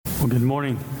Well, good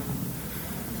morning.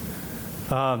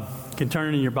 You can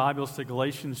turn in your Bibles to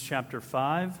Galatians chapter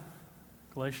 5.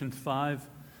 Galatians 5. If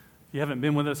you haven't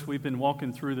been with us, we've been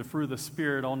walking through the fruit of the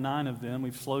Spirit, all 9 of them.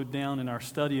 We've slowed down in our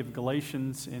study of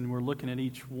Galatians, and we're looking at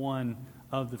each one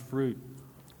of the fruit.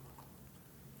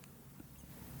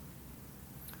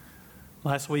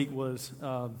 Last week was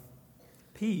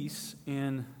peace,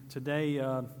 and today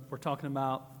we're talking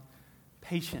about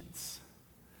patience.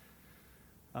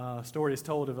 A story is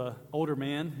told of an older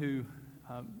man who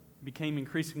became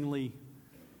increasingly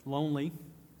lonely,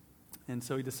 and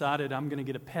so he decided, I'm going to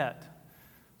get a pet.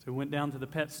 So he went down to the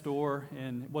pet store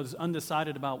and was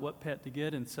undecided about what pet to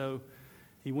get, and so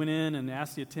he went in and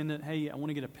asked the attendant, hey, I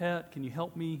want to get a pet. Can you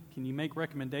help me? Can you make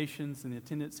recommendations? And the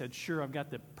attendant said, sure, I've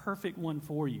got the perfect one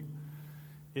for you.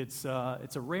 It's a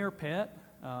rare pet.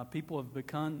 People have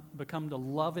become to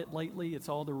love it lately. It's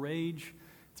all the rage.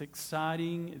 It's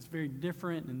exciting, it's very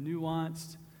different and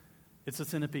nuanced. It's a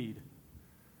centipede.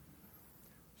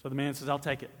 So the man says, I'll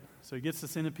take it. So he gets the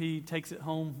centipede, takes it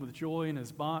home with joy in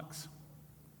his box,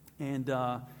 and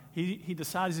he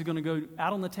decides he's going to go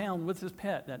out on the town with his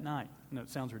pet that night. I know it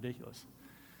sounds ridiculous.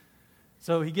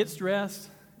 So he gets dressed,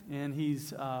 and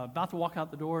he's about to walk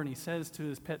out the door, and he says to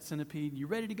his pet centipede, you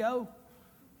ready to go?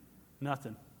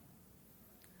 Nothing.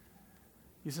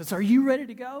 He says, are you ready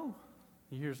to go?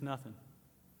 He hears nothing.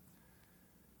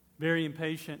 Very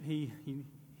impatient, he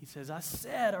says, I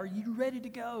said, are you ready to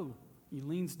go? He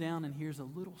leans down and hears a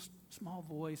little small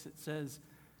voice that says,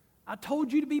 I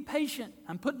told you to be patient.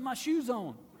 I'm putting my shoes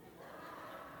on.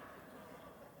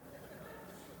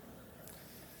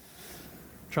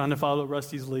 Trying to follow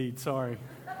Rusty's lead, sorry.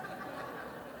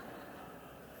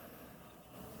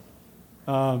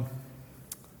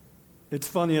 It's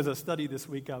funny, as I studied this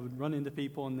week, I would run into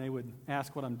people and they would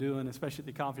ask what I'm doing, especially at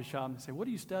the coffee shop, and say, what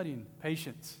are you studying?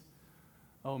 Patience.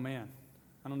 Oh, man,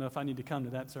 I don't know if I need to come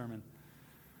to that sermon.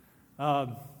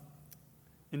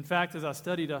 In fact, as I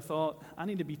studied, I thought, I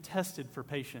need to be tested for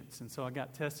patience. And so I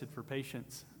got tested for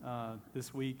patience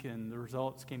this week, and the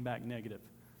results came back negative.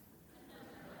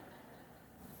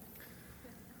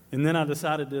 And then I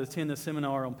decided to attend a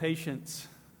seminar on patience.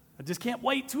 I just can't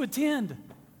wait to attend.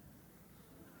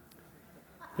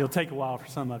 It'll take a while for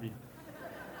some of you.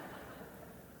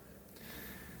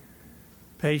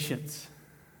 Patience.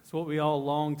 It's what we all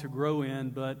long to grow in,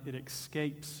 but it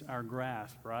escapes our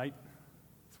grasp, right?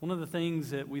 It's one of the things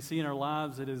that we see in our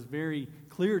lives that is very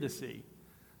clear to see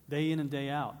day in and day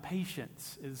out.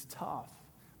 Patience is tough,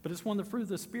 but it's one of the fruit of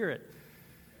the Spirit.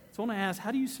 So I want to ask,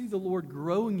 how do you see the Lord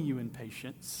growing you in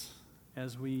patience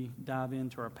as we dive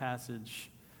into our passage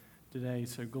today?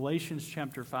 So Galatians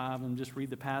chapter 5, and just read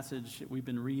the passage that we've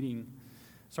been reading.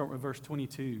 Start with verse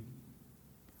 22.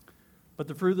 But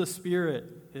the fruit of the Spirit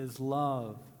is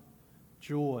love,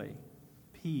 joy,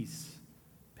 peace,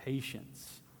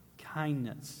 patience,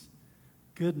 kindness,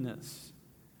 goodness,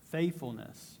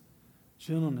 faithfulness,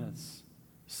 gentleness,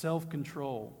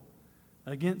 self-control.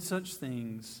 Against such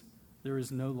things there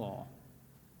is no law.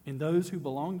 And those who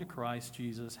belong to Christ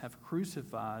Jesus have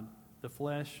crucified the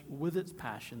flesh with its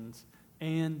passions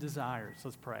and desires.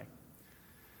 Let's pray.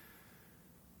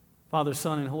 Father,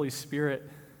 Son, and Holy Spirit,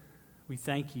 we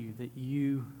thank you that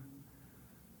you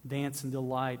dance and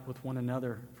delight with one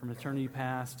another from eternity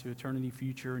past to eternity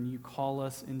future, and you call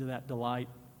us into that delight.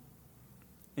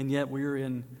 And yet we're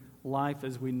in life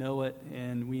as we know it,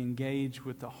 and we engage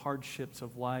with the hardships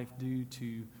of life due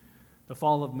to the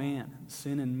fall of man,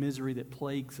 sin and misery that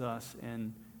plagues us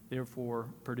and therefore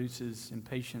produces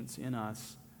impatience in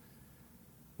us.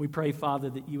 We pray, Father,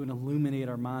 that you would illuminate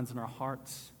our minds and our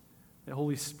hearts, that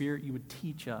Holy Spirit, you would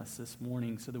teach us this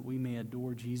morning so that we may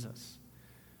adore Jesus.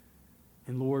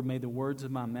 And Lord, may the words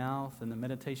of my mouth and the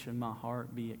meditation of my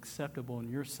heart be acceptable in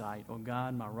your sight, O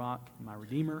God, my rock and my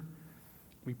redeemer.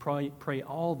 We pray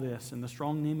all this in the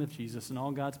strong name of Jesus, and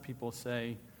all God's people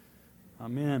say,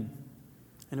 Amen.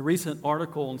 In a recent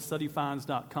article on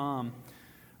studyfinds.com,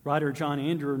 writer John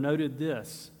Andrew noted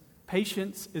this: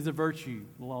 patience is a virtue.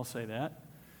 We'll all say that.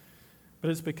 But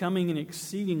it's becoming an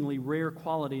exceedingly rare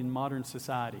quality in modern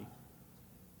society.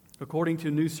 According to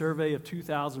a new survey of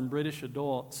 2,000 British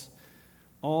adults,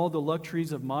 all the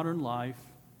luxuries of modern life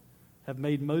have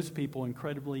made most people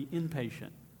incredibly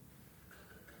impatient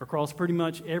across pretty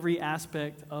much every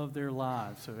aspect of their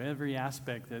lives. So every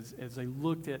aspect, as they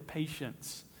looked at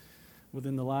patience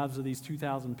within the lives of these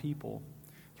 2,000 people,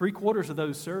 3/4 of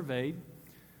those surveyed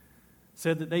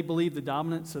said that they believe the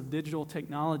dominance of digital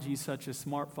technologies such as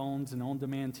smartphones and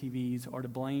on-demand TVs are to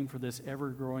blame for this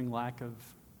ever-growing lack of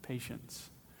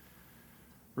patience.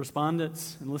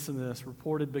 Respondents, and listen to this,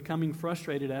 reported becoming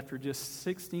frustrated after just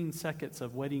 16 seconds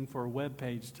of waiting for a web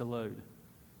page to load,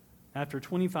 after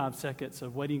 25 seconds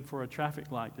of waiting for a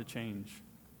traffic light to change.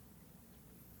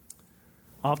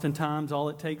 Oftentimes, all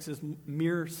it takes is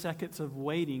mere seconds of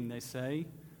waiting, they say,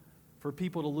 for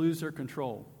people to lose their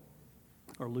control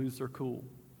or lose their cool.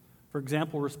 For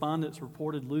example, respondents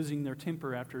reported losing their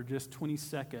temper after just 20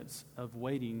 seconds of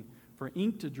waiting for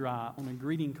ink to dry on a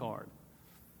greeting card.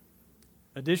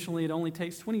 Additionally, it only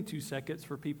takes 22 seconds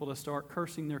for people to start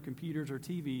cursing their computers or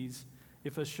TVs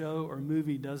if a show or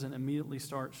movie doesn't immediately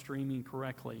start streaming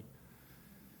correctly.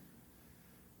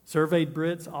 Surveyed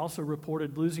Brits also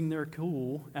reported losing their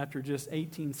cool after just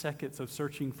 18 seconds of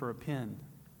searching for a pen.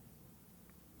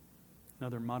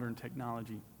 Another modern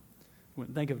technology.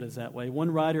 Wouldn't think of it as that way. One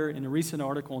writer in a recent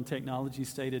article on technology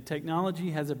stated,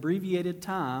 "Technology has abbreviated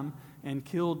time and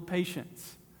killed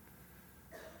patience."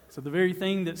 So the very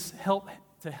thing that's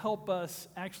to help us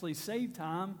actually save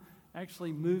time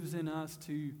actually moves in us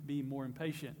to be more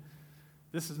impatient.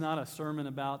 This is not a sermon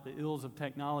about the ills of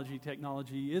technology.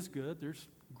 Technology is good. There's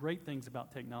great things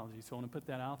about technology, so I want to put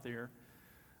that out there.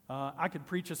 I could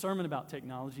preach a sermon about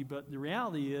technology, but the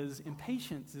reality is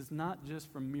impatience is not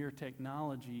just from mere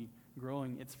technology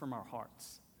growing, it's from our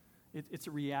hearts. It's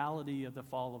a reality of the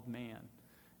fall of man.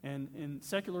 And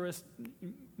secularists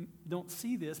don't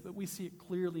see this, but we see it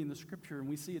clearly in the Scripture, and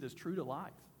we see it as true to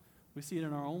life. We see it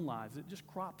in our own lives. It just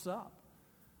crops up.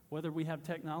 Whether we have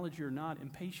technology or not,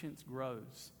 impatience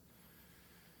grows.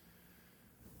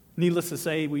 Needless to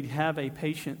say, we have a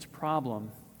patience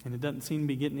problem, and it doesn't seem to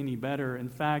be getting any better. In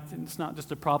fact, it's not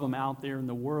just a problem out there in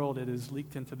the world. It has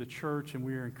leaked into the church, and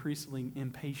we are increasingly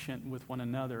impatient with one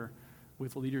another,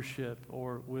 with leadership,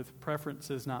 or with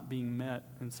preferences not being met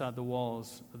inside the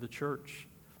walls of the church.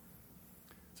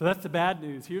 So that's the bad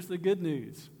news. Here's the good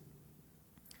news.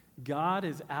 God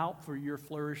is out for your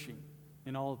flourishing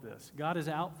in all of this. God is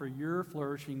out for your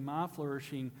flourishing, my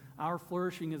flourishing, our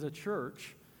flourishing as a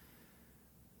church,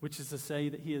 which is to say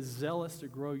that He is zealous to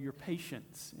grow your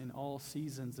patience in all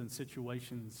seasons and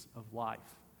situations of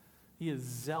life. He is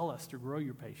zealous to grow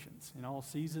your patience in all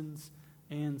seasons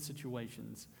and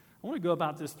situations. I want to go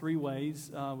about this three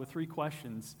ways with three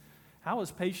questions. How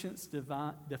is patience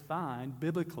defined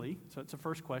biblically? So it's the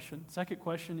first question. Second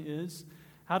question is,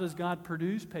 how does God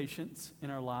produce patience in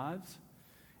our lives?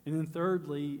 And then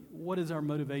thirdly, what is our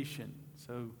motivation?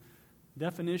 So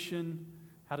definition,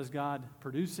 how does God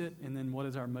produce it? And then what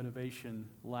is our motivation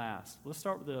last? Let's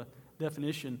start with the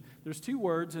definition. There's two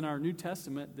words in our New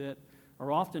Testament that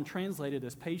are often translated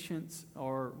as patience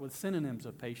or with synonyms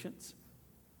of patience.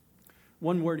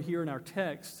 One word here in our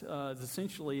text is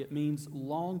essentially it means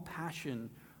long passion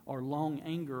or long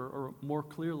anger, or more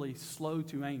clearly, slow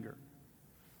to anger.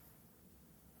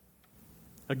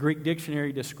 A Greek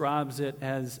dictionary describes it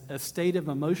as a state of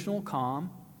emotional calm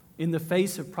in the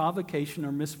face of provocation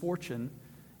or misfortune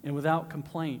and without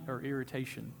complaint or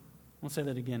irritation. I'll say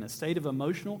that again. A state of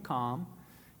emotional calm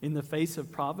in the face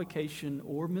of provocation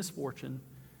or misfortune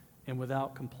and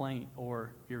without complaint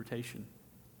or irritation.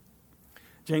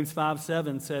 James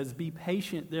 5:7 says, "Be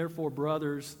patient, therefore,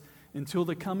 brothers, until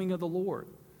the coming of the Lord.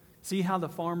 See how the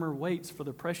farmer waits for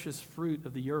the precious fruit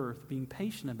of the earth, being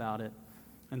patient about it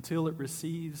until it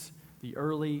receives the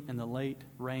early and the late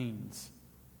rains."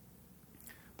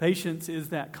 Patience is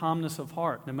that calmness of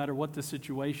heart, no matter what the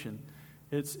situation.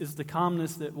 It's the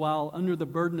calmness that while under the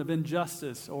burden of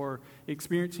injustice or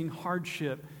experiencing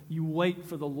hardship, you wait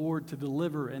for the Lord to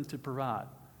deliver and to provide.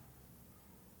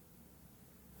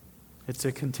 It's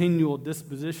a continual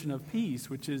disposition of peace,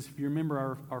 which is, if you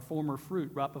remember our former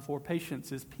fruit right before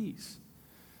patience, is peace.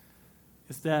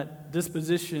 It's that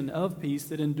disposition of peace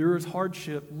that endures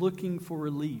hardship, looking for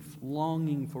relief,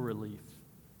 longing for relief.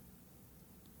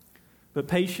 But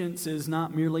patience is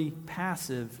not merely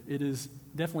passive. It is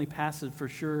definitely passive for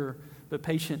sure, but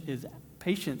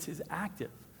patience is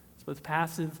active. It's both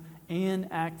passive and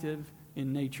active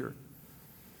in nature.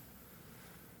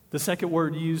 The second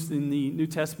word used in the New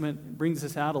Testament brings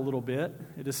this out a little bit.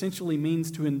 It essentially means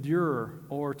to endure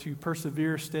or to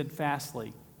persevere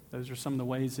steadfastly. Those are some of the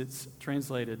ways it's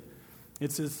translated.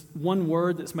 It's this one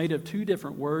word that's made of two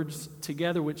different words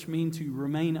together, which mean to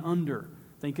remain under.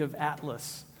 Think of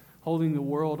Atlas holding the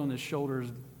world on his shoulders,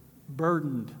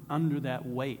 burdened under that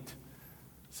weight.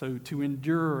 So to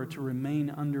endure or to remain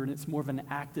under, and it's more of an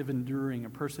active enduring, a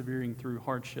persevering through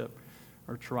hardship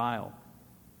or trial.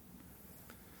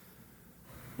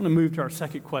 I want to move to our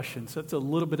second question. So that's a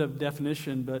little bit of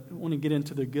definition, but I want to get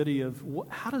into the goody of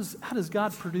how does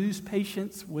God produce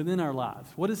patience within our lives?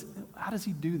 How does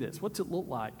He do this? What's it look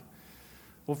like?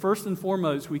 Well, first and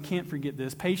foremost, we can't forget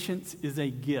this. Patience is a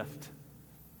gift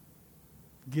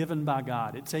given by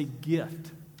God. It's a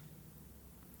gift.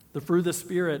 The fruit of the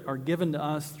Spirit are given to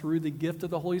us through the gift of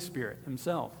the Holy Spirit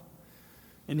himself.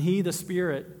 And he, the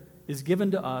Spirit, is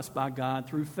given to us by God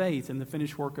through faith in the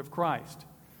finished work of Christ.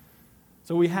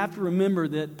 So we have to remember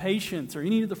that patience or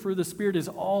any of the fruit of the Spirit is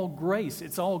all grace.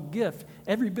 It's all gift.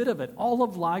 Every bit of it. All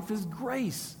of life is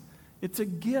grace. It's a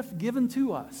gift given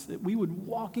to us that we would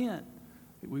walk in,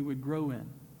 that we would grow in.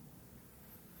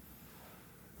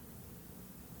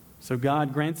 So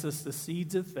God grants us the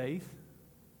seeds of faith,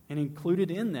 and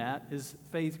included in that is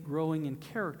faith growing in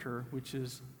character, which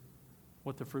is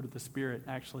what the fruit of the Spirit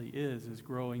actually is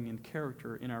growing in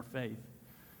character in our faith.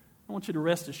 I want you to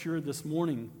rest assured this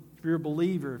morning, if you're a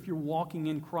believer, if you're walking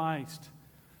in Christ,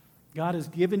 God has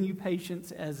given you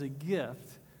patience as a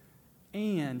gift,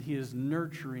 and he is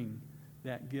nurturing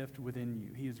that gift within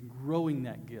you. He is growing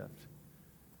that gift.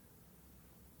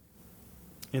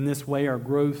 In this way, our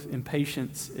growth in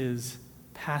patience is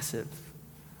passive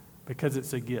because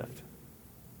it's a gift.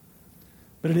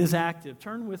 But it is active.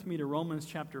 Turn with me to Romans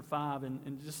chapter 5,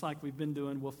 and just like we've been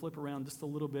doing, we'll flip around just a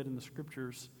little bit in the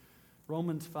Scriptures.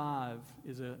 Romans 5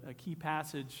 is a key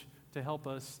passage to help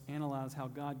us analyze how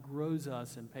God grows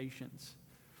us in patience.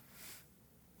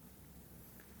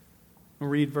 We'll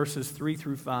read verses 3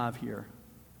 through 5 here.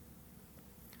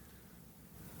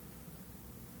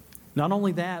 Not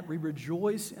only that, we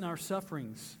rejoice in our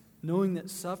sufferings, knowing that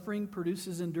suffering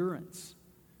produces endurance.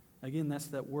 Again, that's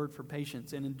that word for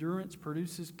patience. And endurance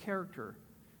produces character,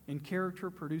 and character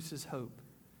produces hope.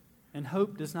 And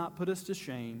hope does not put us to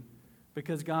shame,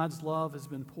 because God's love has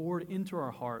been poured into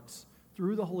our hearts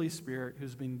through the Holy Spirit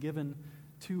who's been given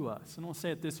to us. And I'll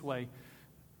say it this way.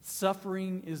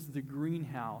 Suffering is the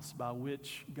greenhouse by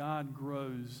which God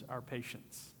grows our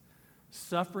patience.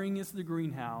 Suffering is the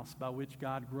greenhouse by which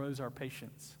God grows our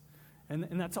patience. And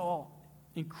that's all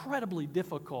incredibly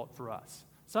difficult for us.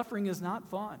 Suffering is not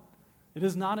fun. It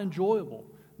is not enjoyable.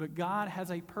 But God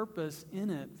has a purpose in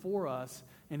it for us,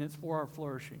 and it's for our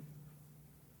flourishing.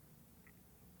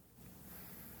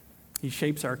 He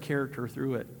shapes our character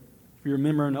through it. If you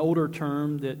remember, an older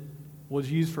term that was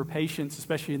used for patience,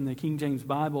 especially in the King James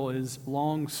Bible, is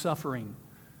long-suffering,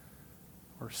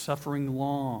 or suffering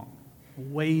long,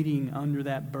 waiting under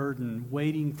that burden,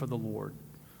 waiting for the Lord.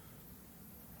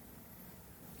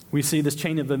 We see this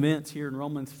chain of events here in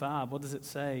Romans 5. What does it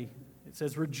say? It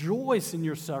says, rejoice in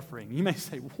your suffering. You may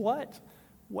say, what?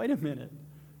 Wait a minute.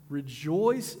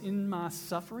 Rejoice in my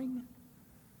suffering?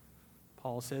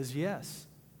 Paul says, yes.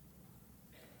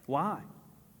 Why?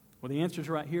 Well, the answer is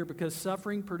right here, because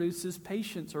suffering produces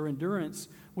patience or endurance,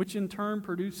 which in turn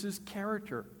produces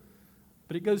character.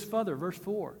 But it goes further, verse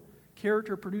 4.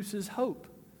 Character produces hope,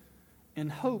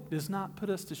 and hope does not put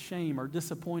us to shame or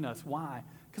disappoint us. Why?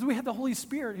 Because we have the Holy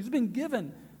Spirit who's been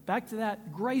given. Back to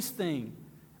that grace thing,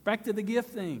 back to the gift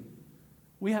thing.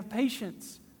 We have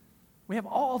patience. We have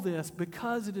all this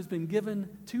because it has been given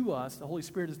to us. The Holy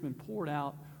Spirit has been poured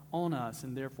out on us,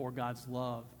 and therefore God's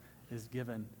love is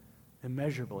given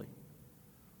immeasurably.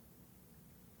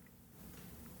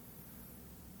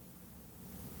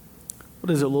 What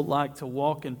does it look like to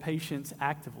walk in patience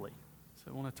actively?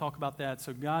 So I want to talk about that.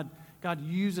 So God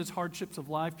uses hardships of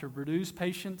life to produce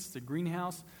patience, the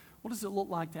greenhouse. What does it look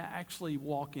like to actually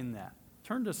walk in that?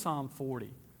 Turn to Psalm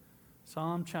 40.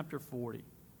 Psalm chapter 40.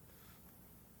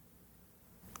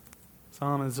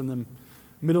 Psalm is in the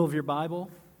middle of your Bible,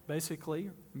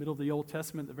 basically, middle of the Old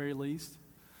Testament at the very least.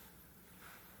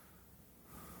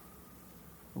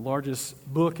 The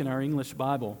largest book in our English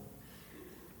Bible.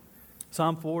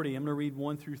 Psalm 40, I'm going to read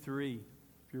 1 through 3.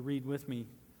 If you read with me.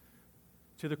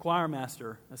 To the choir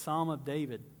master, a psalm of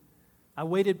David. I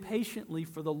waited patiently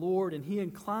for the Lord, and he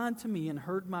inclined to me and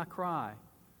heard my cry.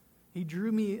 He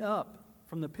drew me up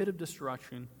from the pit of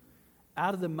destruction.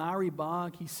 Out of the miry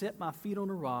bog, he set my feet on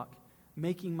a rock,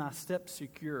 making my steps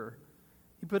secure.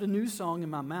 He put a new song in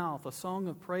my mouth, a song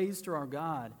of praise to our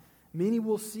God. Many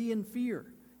will see and fear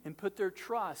and put their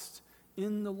trust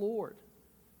in the Lord.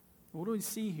 What do we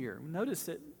see here? Notice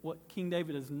that what King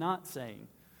David is not saying.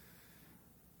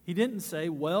 He didn't say,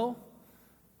 well,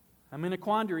 I'm in a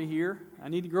quandary here. I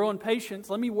need to grow in patience.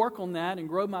 Let me work on that and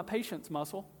grow my patience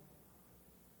muscle.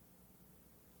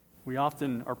 We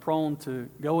often are prone to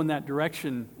go in that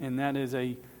direction, and that is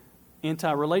a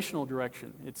anti-relational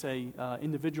direction. It's a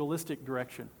individualistic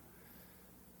direction.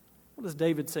 What does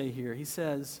David say here? He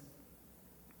says,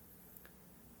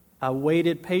 I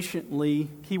waited patiently,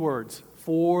 keywords,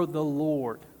 for the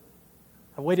Lord.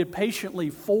 I waited patiently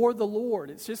for the Lord.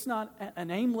 It's just not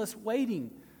an aimless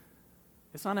waiting.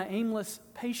 It's not an aimless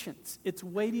patience. It's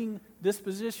waiting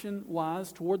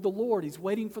disposition-wise toward the Lord. He's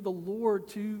waiting for the Lord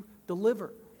to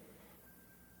deliver.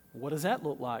 What does that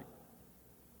look like?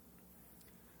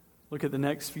 Look at the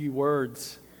next few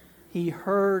words. He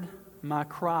heard my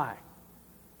cry.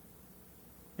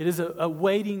 It is a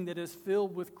waiting that is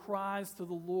filled with cries to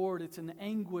the Lord. It's an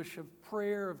anguish of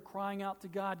prayer, of crying out to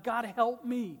God, God, help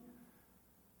me.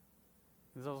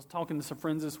 As I was talking to some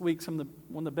friends this week, one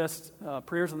of the best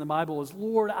prayers in the Bible is,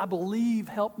 Lord, I believe,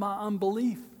 help my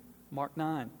unbelief. Mark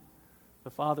 9,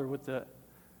 the father with the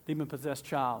demon-possessed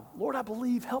child. Lord, I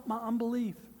believe, help my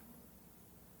unbelief.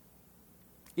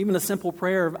 Even a simple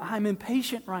prayer of, I'm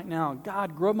impatient right now.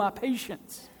 God, grow my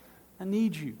patience. I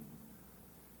need you.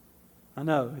 I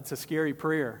know, it's a scary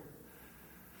prayer.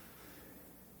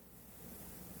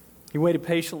 He waited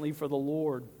patiently for the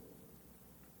Lord.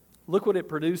 Look what it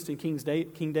produced in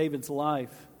King David's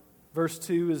life. Verse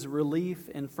 2 is relief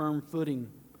and firm footing.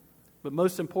 But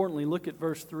most importantly, look at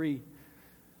verse 3.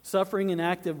 Suffering and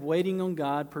active waiting on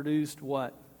God produced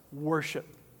what? Worship.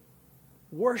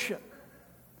 Worship.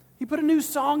 He put a new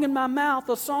song in my mouth,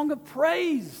 a song of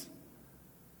praise.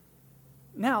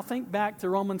 Now think back to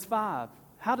Romans 5.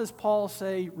 How does Paul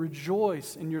say,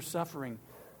 rejoice in your suffering?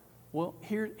 Well,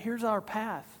 here's our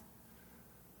path.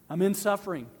 I'm in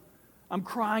suffering. I'm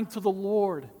crying to the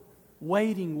Lord,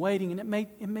 waiting, and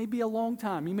it may be a long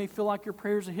time. You may feel like your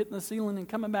prayers are hitting the ceiling and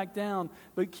coming back down,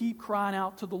 but keep crying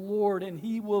out to the Lord, and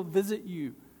He will visit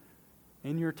you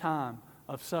in your time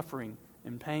of suffering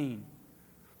and pain.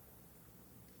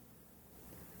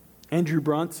 Andrew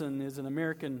Brunson is an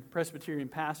American Presbyterian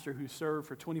pastor who served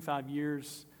for 25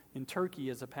 years in Turkey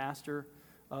as a pastor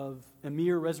of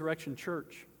Emir Resurrection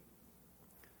Church.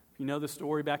 If you know the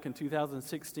story, back in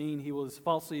 2016, he was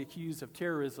falsely accused of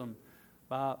terrorism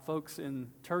by folks in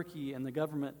Turkey, and the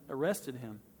government arrested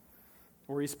him,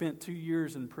 where he spent 2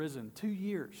 years in prison. 2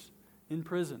 years in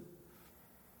prison.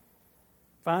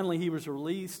 Finally, he was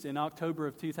released in October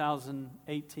of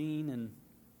 2018 and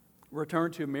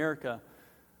returned to America.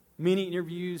 Many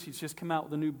interviews, he's just come out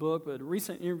with a new book, but a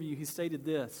recent interview, he stated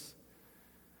this: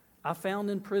 I found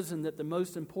in prison that the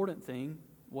most important thing,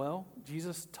 well,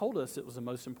 Jesus told us it was the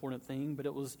most important thing, but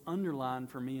it was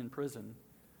underlined for me in prison,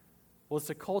 was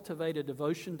to cultivate a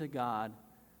devotion to God,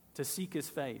 to seek His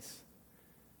face.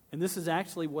 And this is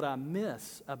actually what I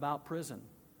miss about prison,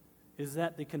 is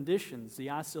that the conditions, the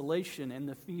isolation, and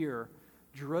the fear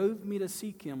drove me to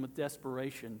seek Him with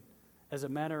desperation as a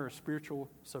matter of spiritual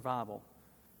survival.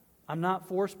 I'm not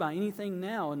forced by anything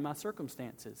now in my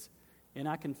circumstances, and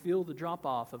I can feel the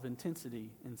drop-off of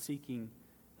intensity in seeking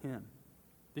Him.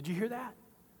 Did you hear that?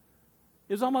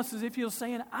 It was almost as if he was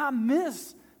saying, I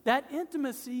miss that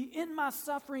intimacy in my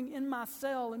suffering, in my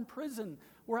cell, in prison,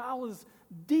 where I was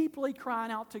deeply crying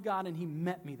out to God, and He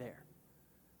met me there.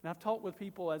 And I've talked with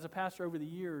people as a pastor over the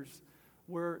years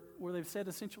where they've said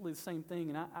essentially the same thing,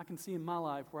 and I can see in my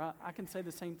life where I can say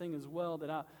the same thing as well, that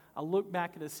I look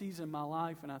back at a season in my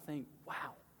life and I think,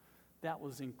 wow, that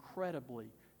was incredibly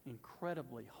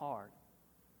hard.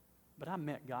 But I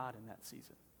met God in that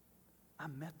season. I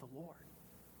met the Lord.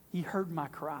 He heard my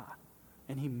cry,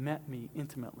 and He met me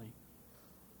intimately.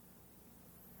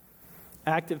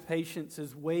 Active patience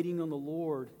is waiting on the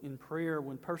Lord in prayer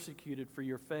when persecuted for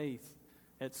your faith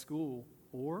at school,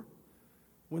 or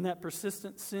when that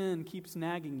persistent sin keeps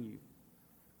nagging you,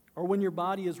 or when your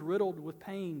body is riddled with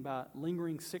pain by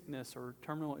lingering sickness or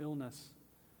terminal illness.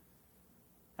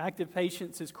 Active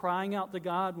patience is crying out to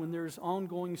God when there's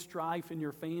ongoing strife in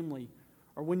your family,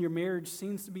 or when your marriage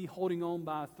seems to be holding on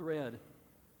by a thread,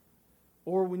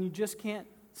 or when you just can't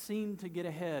seem to get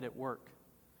ahead at work,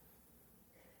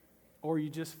 or you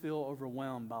just feel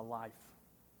overwhelmed by life.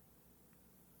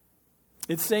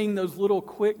 It's saying those little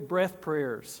quick breath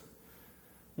prayers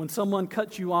when someone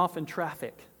cuts you off in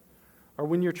traffic, or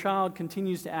when your child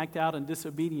continues to act out in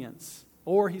disobedience,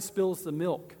 or he spills the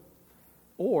milk,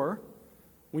 or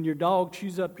when your dog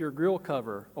chews up your grill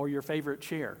cover or your favorite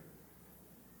chair.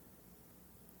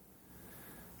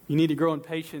 You need to grow in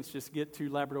patience, just get 2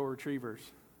 Labrador Retrievers,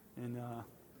 and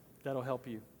that'll help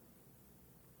you.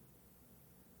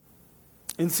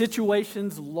 In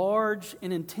situations large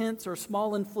and intense or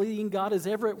small and fleeting, God is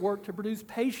ever at work to produce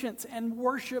patience and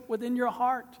worship within your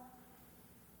heart.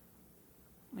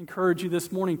 I encourage you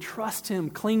this morning, trust Him,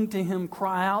 cling to Him,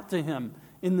 cry out to Him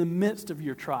in the midst of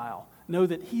your trial. Know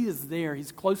that He is there.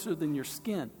 He's closer than your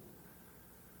skin.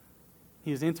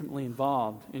 He is intimately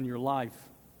involved in your life.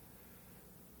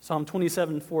 Psalm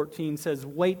 27:14 says,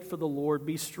 wait for the Lord,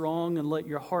 be strong, and let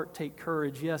your heart take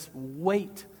courage. Yes,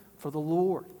 wait for the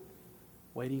Lord.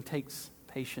 Waiting takes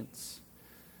patience.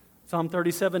 Psalm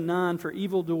 37:9, for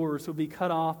evildoers will be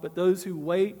cut off, but those who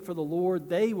wait for the Lord,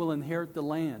 they will inherit the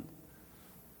land.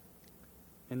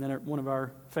 And then one of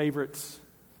our favorites,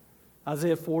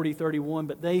 Isaiah 40:31,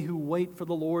 but they who wait for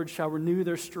the Lord shall renew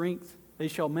their strength. They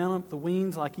shall mount up the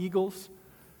wings like eagles.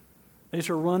 They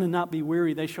shall run and not be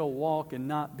weary. They shall walk and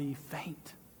not be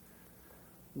faint.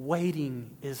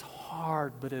 Waiting is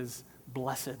hard, but is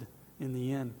blessed in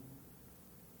the end.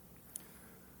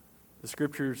 The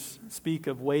scriptures speak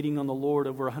of waiting on the Lord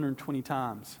over 120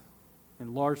 times,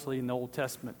 and largely in the Old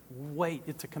Testament. Wait,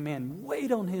 it's a command.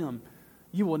 Wait on Him.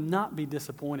 You will not be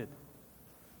disappointed.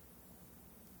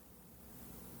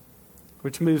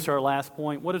 Which moves to our last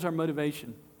point. What is our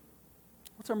motivation?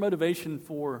 What's our motivation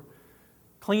for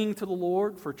clinging to the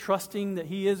Lord, for trusting that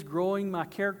He is growing my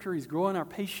character, He's growing our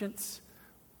patience?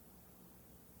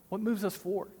 What moves us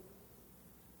forward?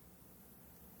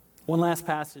 One last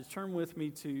passage. Turn with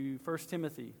me to 1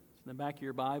 Timothy. It's in the back of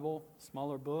your Bible,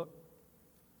 smaller book.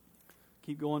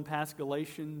 Keep going past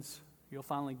Galatians. You'll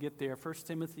finally get there. 1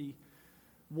 Timothy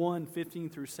 1:15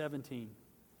 through 17.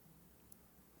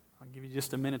 I'll give you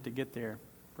just a minute to get there.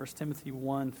 1 Timothy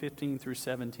 1:15 through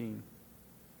 17.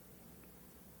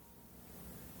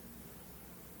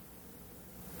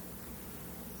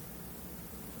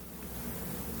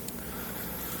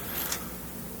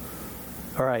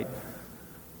 All right.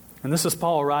 And this is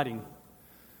Paul writing.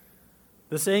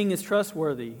 The saying is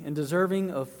trustworthy and deserving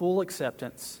of full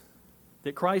acceptance,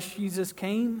 that Christ Jesus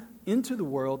came into the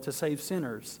world to save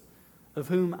sinners, of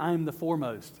whom I am the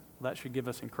foremost. Well, that should give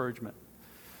us encouragement.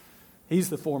 He's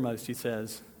the foremost, he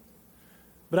says.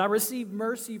 But I received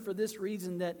mercy for this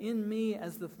reason, that in me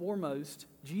as the foremost,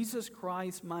 Jesus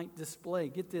Christ might display,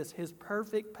 get this, His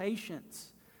perfect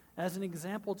patience as an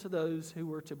example to those who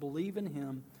were to believe in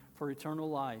Him for eternal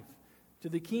life. To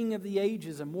the King of the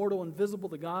ages, immortal, invisible,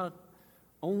 the God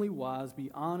only wise, be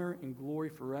honor and glory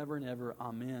forever and ever.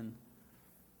 Amen.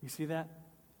 You see that?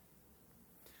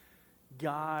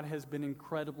 God has been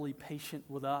incredibly patient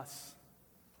with us.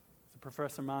 As a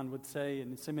professor of mine would say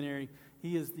in the seminary,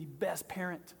 He is the best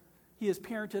parent. He has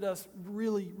parented us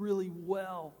really, really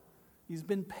well. He's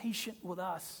been patient with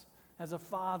us as a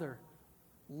father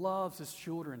loves his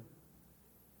children.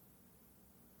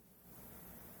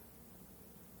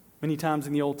 Many times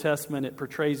in the Old Testament, it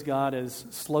portrays God as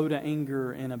slow to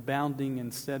anger and abounding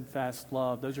in steadfast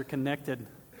love. Those are connected.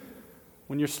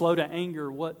 When you're slow to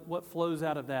anger, what flows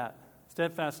out of that?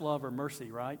 Steadfast love or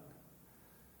mercy, right?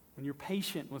 When you're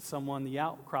patient with someone, the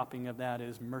outcropping of that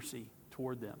is mercy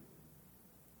toward them.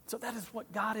 So that is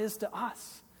what God is to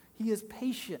us. He is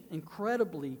patient,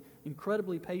 incredibly,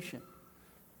 incredibly patient.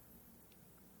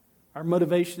 Our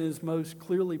motivation is most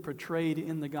clearly portrayed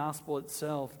in the gospel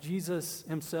itself. Jesus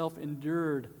Himself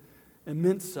endured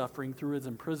immense suffering through His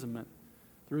imprisonment,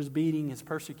 through His beating, His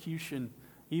persecution,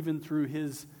 even through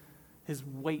His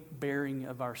weight bearing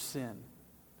of our sin.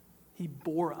 He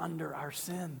bore under our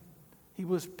sin. He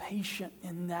was patient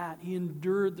in that. He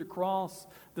endured the cross,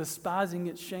 despising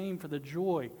its shame for the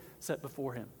joy set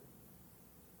before Him.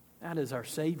 That is our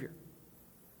Savior.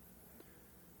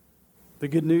 The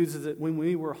good news is that when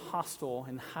we were hostile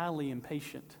and highly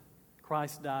impatient,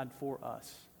 Christ died for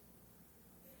us.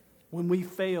 When we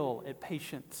fail at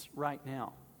patience right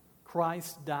now,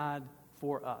 Christ died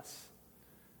for us.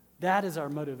 That is our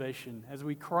motivation. As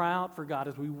we cry out for God,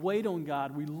 as we wait on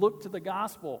God, we look to the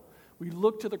gospel. We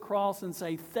look to the cross and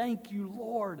say, "Thank you,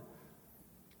 Lord.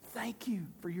 Thank you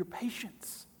for your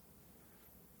patience."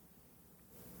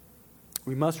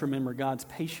 We must remember God's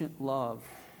patient love.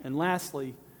 And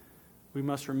lastly, we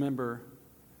must remember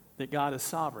that God is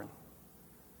sovereign,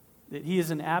 that He is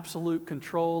in absolute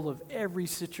control of every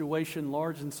situation,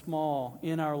 large and small,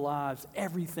 in our lives.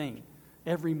 Everything,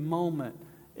 every moment,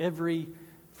 every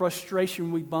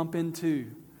frustration we bump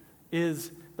into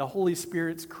is the Holy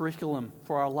Spirit's curriculum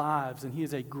for our lives, and He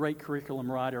is a great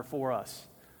curriculum writer for us.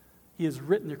 He has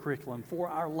written the curriculum for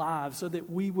our lives so that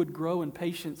we would grow in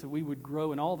patience, that we would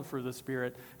grow in all the fruit of the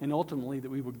Spirit, and ultimately that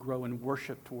we would grow in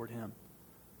worship toward Him.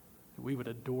 We would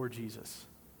adore Jesus.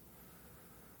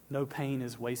 No pain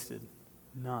is wasted.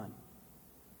 None.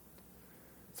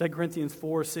 2 Corinthians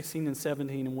 4:16 and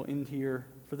 17, and we'll end here.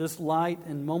 For this light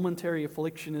and momentary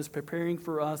affliction is preparing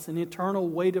for us an eternal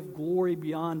weight of glory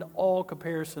beyond all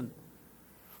comparison.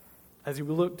 As we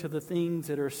look to the things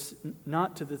that are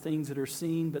not to the things that are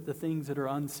seen, but the things that are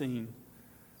unseen.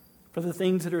 For the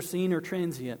things that are seen are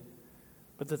transient,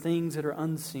 but the things that are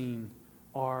unseen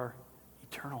are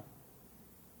eternal.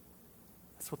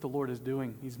 That's what the Lord is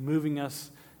doing. He's moving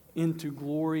us into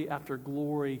glory after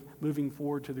glory, moving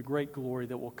forward to the great glory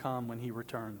that will come when He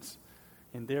returns.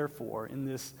 And therefore, in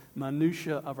this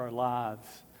minutia of our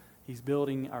lives, He's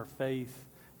building our faith,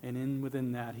 and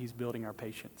within that, He's building our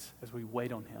patience as we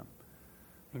wait on Him.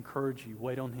 Encourage you,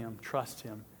 wait on Him, trust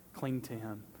Him, cling to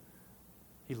Him.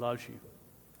 He loves you.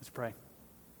 Let's pray.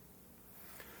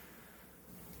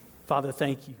 Father,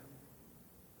 thank you.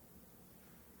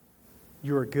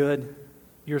 You are good.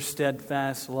 Your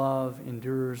steadfast love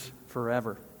endures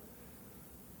forever.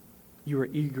 You are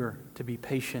eager to be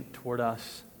patient toward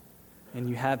us, and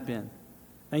you have been.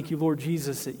 Thank you, Lord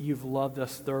Jesus, that you've loved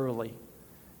us thoroughly.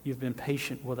 You've been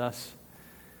patient with us,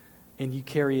 and you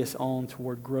carry us on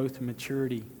toward growth and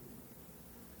maturity.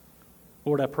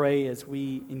 Lord, I pray as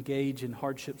we engage in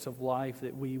hardships of life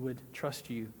that we would trust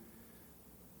you.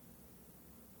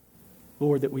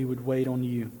 Lord, that we would wait on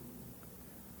you,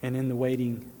 and in the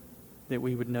waiting, that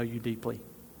we would know you deeply.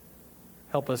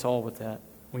 Help us all with that.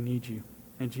 We need you.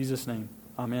 In Jesus' name,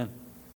 amen.